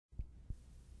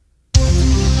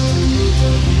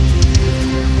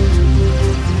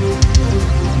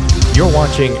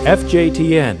watching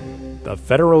FJTN, the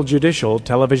Federal Judicial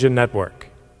Television Network.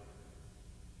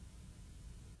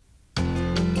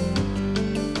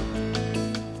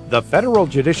 The Federal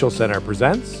Judicial Center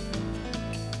presents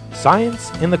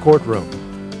Science in the Courtroom,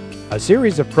 a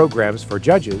series of programs for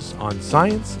judges on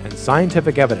science and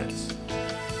scientific evidence.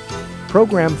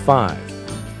 Program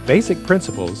 5, Basic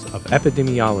Principles of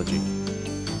Epidemiology.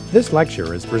 This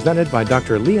lecture is presented by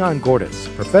Dr. Leon Gordis,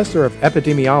 Professor of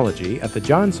Epidemiology at the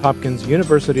Johns Hopkins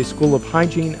University School of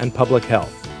Hygiene and Public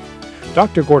Health.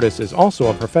 Dr. Gordis is also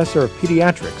a Professor of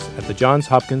Pediatrics at the Johns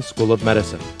Hopkins School of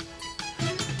Medicine.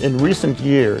 In recent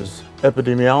years,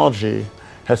 epidemiology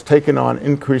has taken on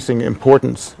increasing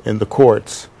importance in the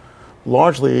courts,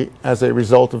 largely as a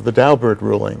result of the Daubert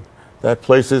ruling that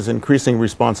places increasing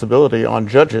responsibility on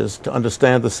judges to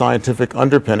understand the scientific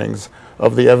underpinnings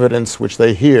of the evidence which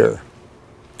they hear.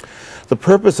 The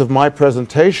purpose of my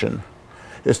presentation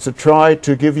is to try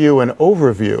to give you an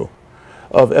overview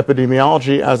of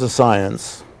epidemiology as a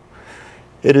science.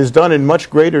 It is done in much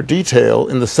greater detail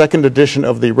in the second edition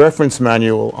of the Reference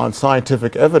Manual on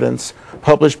Scientific Evidence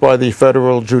published by the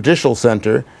Federal Judicial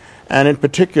Center, and in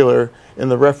particular in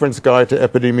the Reference Guide to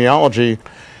Epidemiology.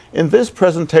 In this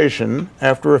presentation,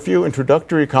 after a few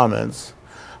introductory comments,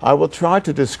 I will try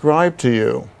to describe to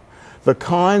you the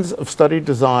kinds of study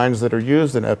designs that are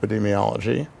used in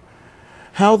epidemiology,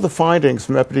 how the findings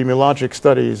from epidemiologic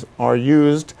studies are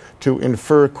used to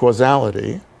infer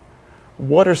causality,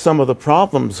 what are some of the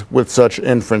problems with such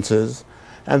inferences,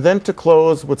 and then to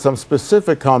close with some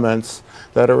specific comments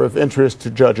that are of interest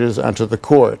to judges and to the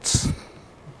courts.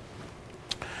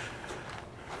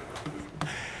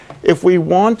 If we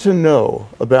want to know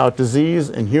about disease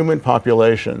in human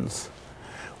populations,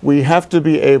 we have to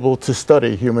be able to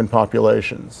study human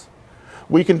populations.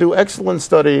 We can do excellent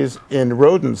studies in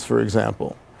rodents, for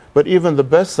example, but even the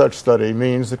best such study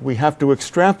means that we have to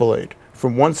extrapolate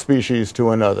from one species to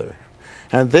another,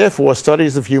 and therefore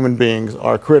studies of human beings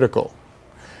are critical.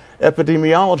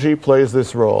 Epidemiology plays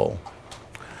this role.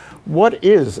 What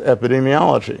is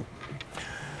epidemiology?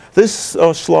 This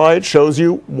slide shows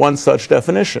you one such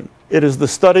definition. It is the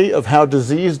study of how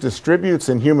disease distributes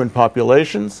in human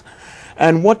populations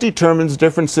and what determines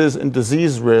differences in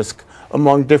disease risk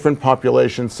among different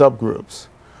population subgroups.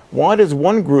 Why does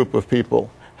one group of people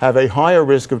have a higher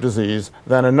risk of disease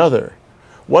than another?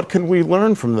 What can we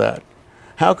learn from that?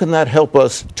 How can that help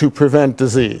us to prevent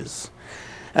disease?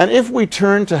 And if we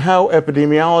turn to how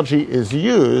epidemiology is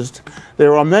used,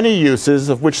 there are many uses,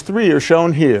 of which 3 are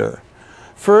shown here.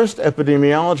 First,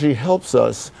 epidemiology helps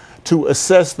us to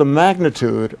assess the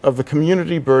magnitude of the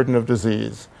community burden of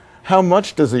disease. How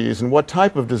much disease and what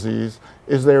type of disease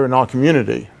is there in our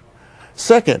community?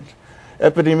 Second,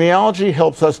 epidemiology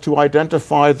helps us to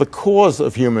identify the cause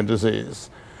of human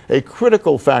disease, a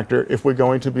critical factor if we're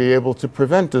going to be able to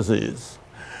prevent disease.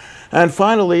 And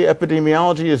finally,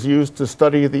 epidemiology is used to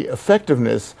study the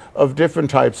effectiveness of different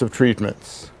types of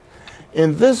treatments.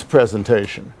 In this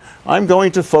presentation, I'm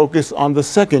going to focus on the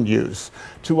second use,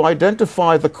 to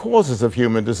identify the causes of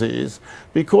human disease,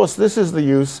 because this is the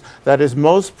use that is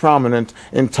most prominent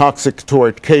in toxic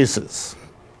tort cases.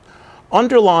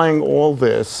 Underlying all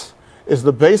this is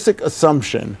the basic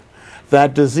assumption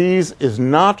that disease is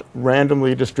not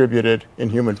randomly distributed in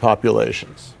human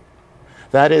populations.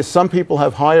 That is, some people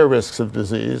have higher risks of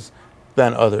disease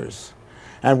than others.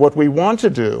 And what we want to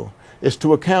do is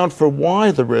to account for why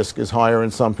the risk is higher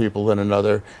in some people than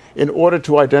another in order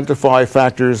to identify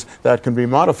factors that can be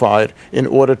modified in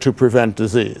order to prevent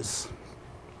disease.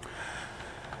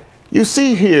 You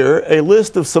see here a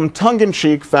list of some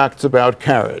tongue-in-cheek facts about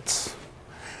carrots.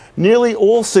 Nearly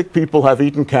all sick people have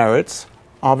eaten carrots.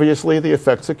 Obviously, the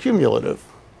effects are cumulative.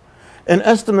 An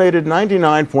estimated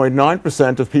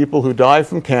 99.9% of people who die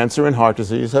from cancer and heart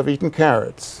disease have eaten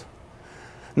carrots.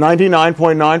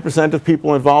 99.9% of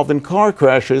people involved in car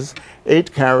crashes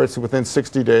ate carrots within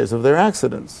 60 days of their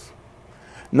accidents.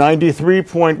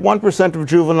 93.1% of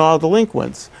juvenile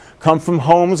delinquents come from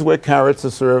homes where carrots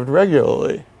are served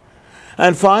regularly.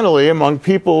 And finally, among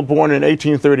people born in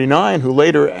 1839 who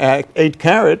later ate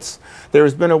carrots, there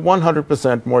has been a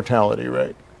 100% mortality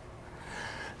rate.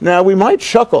 Now, we might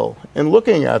chuckle in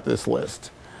looking at this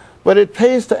list, but it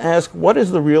pays to ask, what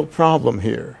is the real problem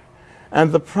here?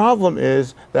 And the problem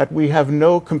is that we have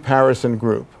no comparison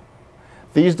group.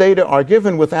 These data are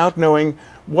given without knowing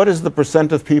what is the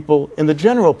percent of people in the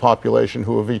general population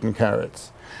who have eaten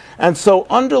carrots. And so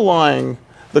underlying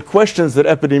the questions that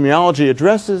epidemiology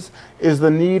addresses is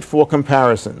the need for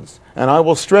comparisons. And I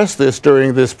will stress this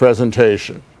during this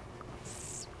presentation.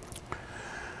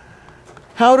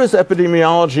 How does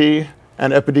epidemiology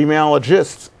and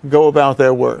epidemiologists go about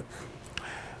their work?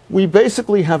 We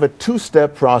basically have a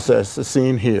two-step process as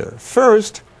seen here.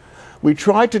 First, we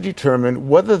try to determine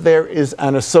whether there is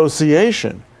an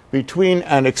association between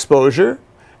an exposure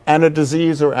and a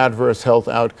disease or adverse health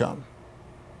outcome.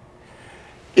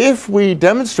 If we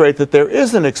demonstrate that there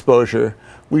is an exposure,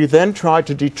 we then try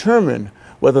to determine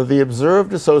whether the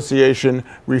observed association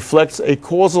reflects a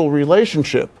causal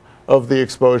relationship of the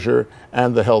exposure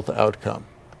and the health outcome.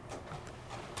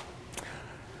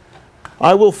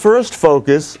 I will first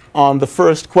focus on the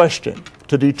first question,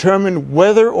 to determine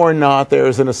whether or not there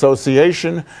is an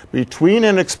association between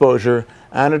an exposure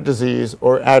and a disease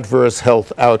or adverse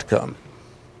health outcome.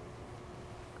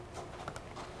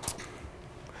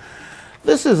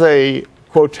 This is a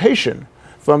quotation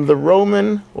from the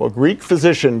Roman or Greek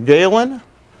physician Galen,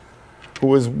 who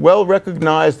was well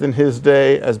recognized in his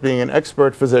day as being an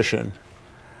expert physician.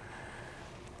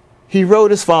 He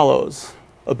wrote as follows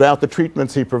about the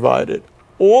treatments he provided.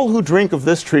 All who drink of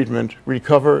this treatment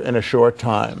recover in a short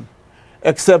time,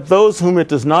 except those whom it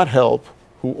does not help,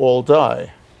 who all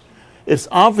die. It's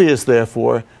obvious,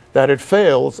 therefore, that it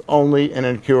fails only in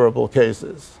incurable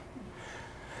cases.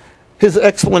 His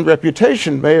excellent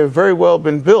reputation may have very well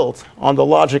been built on the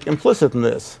logic implicit in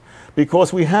this,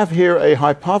 because we have here a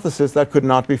hypothesis that could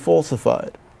not be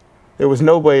falsified. There was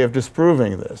no way of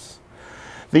disproving this.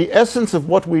 The essence of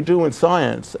what we do in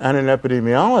science and in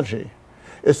epidemiology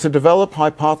is to develop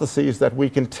hypotheses that we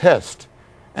can test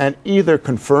and either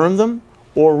confirm them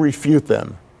or refute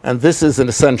them, and this is an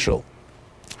essential.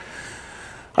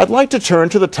 I'd like to turn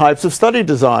to the types of study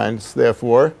designs,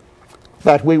 therefore,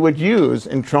 that we would use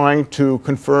in trying to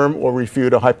confirm or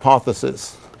refute a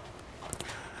hypothesis.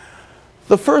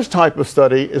 The first type of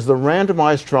study is the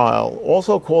randomized trial,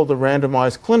 also called the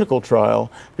randomized clinical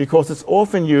trial, because it's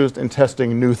often used in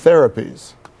testing new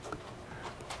therapies.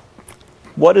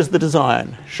 What is the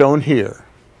design? Shown here.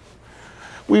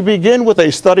 We begin with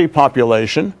a study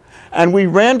population, and we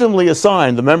randomly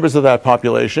assign the members of that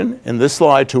population, in this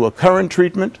slide, to a current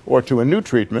treatment or to a new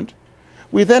treatment.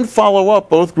 We then follow up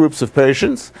both groups of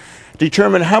patients,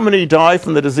 determine how many die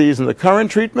from the disease in the current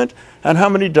treatment and how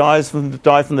many die from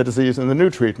the disease in the new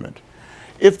treatment.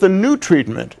 If the new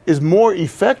treatment is more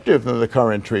effective than the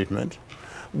current treatment,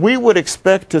 we would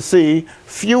expect to see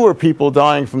fewer people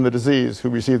dying from the disease who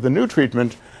receive the new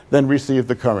treatment than receive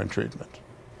the current treatment.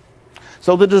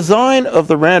 So the design of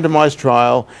the randomized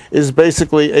trial is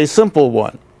basically a simple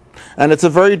one, and it's a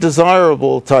very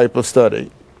desirable type of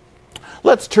study.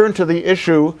 Let's turn to the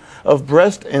issue of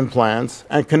breast implants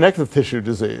and connective tissue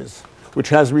disease, which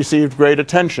has received great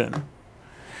attention.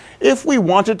 If we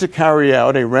wanted to carry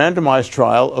out a randomized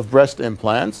trial of breast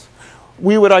implants,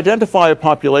 we would identify a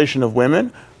population of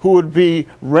women who would be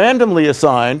randomly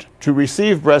assigned to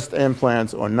receive breast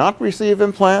implants or not receive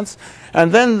implants,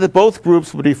 and then both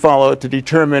groups would be followed to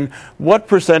determine what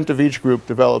percent of each group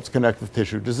develops connective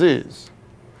tissue disease.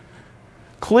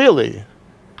 Clearly,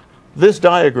 this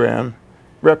diagram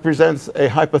represents a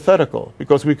hypothetical,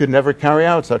 because we could never carry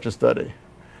out such a study.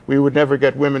 We would never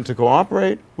get women to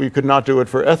cooperate, we could not do it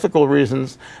for ethical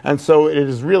reasons, and so it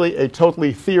is really a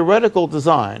totally theoretical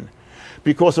design,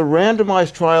 because a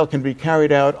randomized trial can be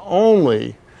carried out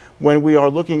only when we are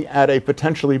looking at a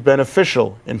potentially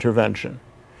beneficial intervention.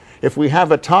 If we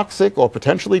have a toxic or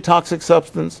potentially toxic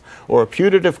substance or a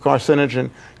putative carcinogen,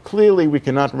 clearly we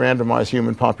cannot randomize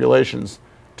human populations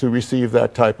to receive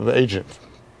that type of agent.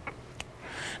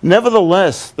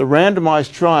 Nevertheless, the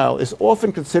randomized trial is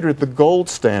often considered the gold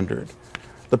standard,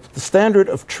 the standard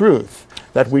of truth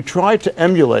that we try to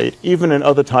emulate even in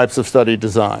other types of study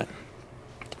design.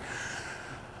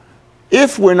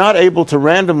 If we're not able to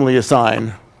randomly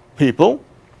assign people,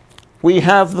 we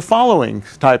have the following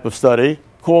type of study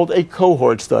called a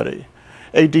cohort study.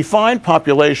 A defined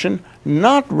population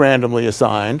not randomly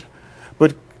assigned,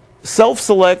 but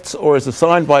self-selects or is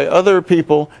assigned by other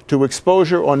people to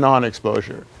exposure or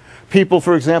non-exposure. People,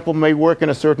 for example, may work in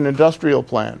a certain industrial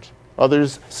plant.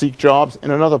 Others seek jobs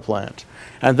in another plant.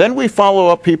 And then we follow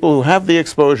up people who have the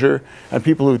exposure and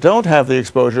people who don't have the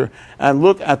exposure and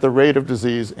look at the rate of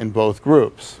disease in both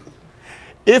groups.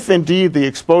 If indeed the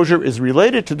exposure is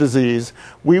related to disease,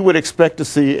 we would expect to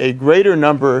see a greater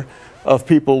number of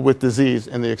people with disease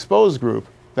in the exposed group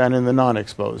than in the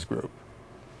non-exposed group.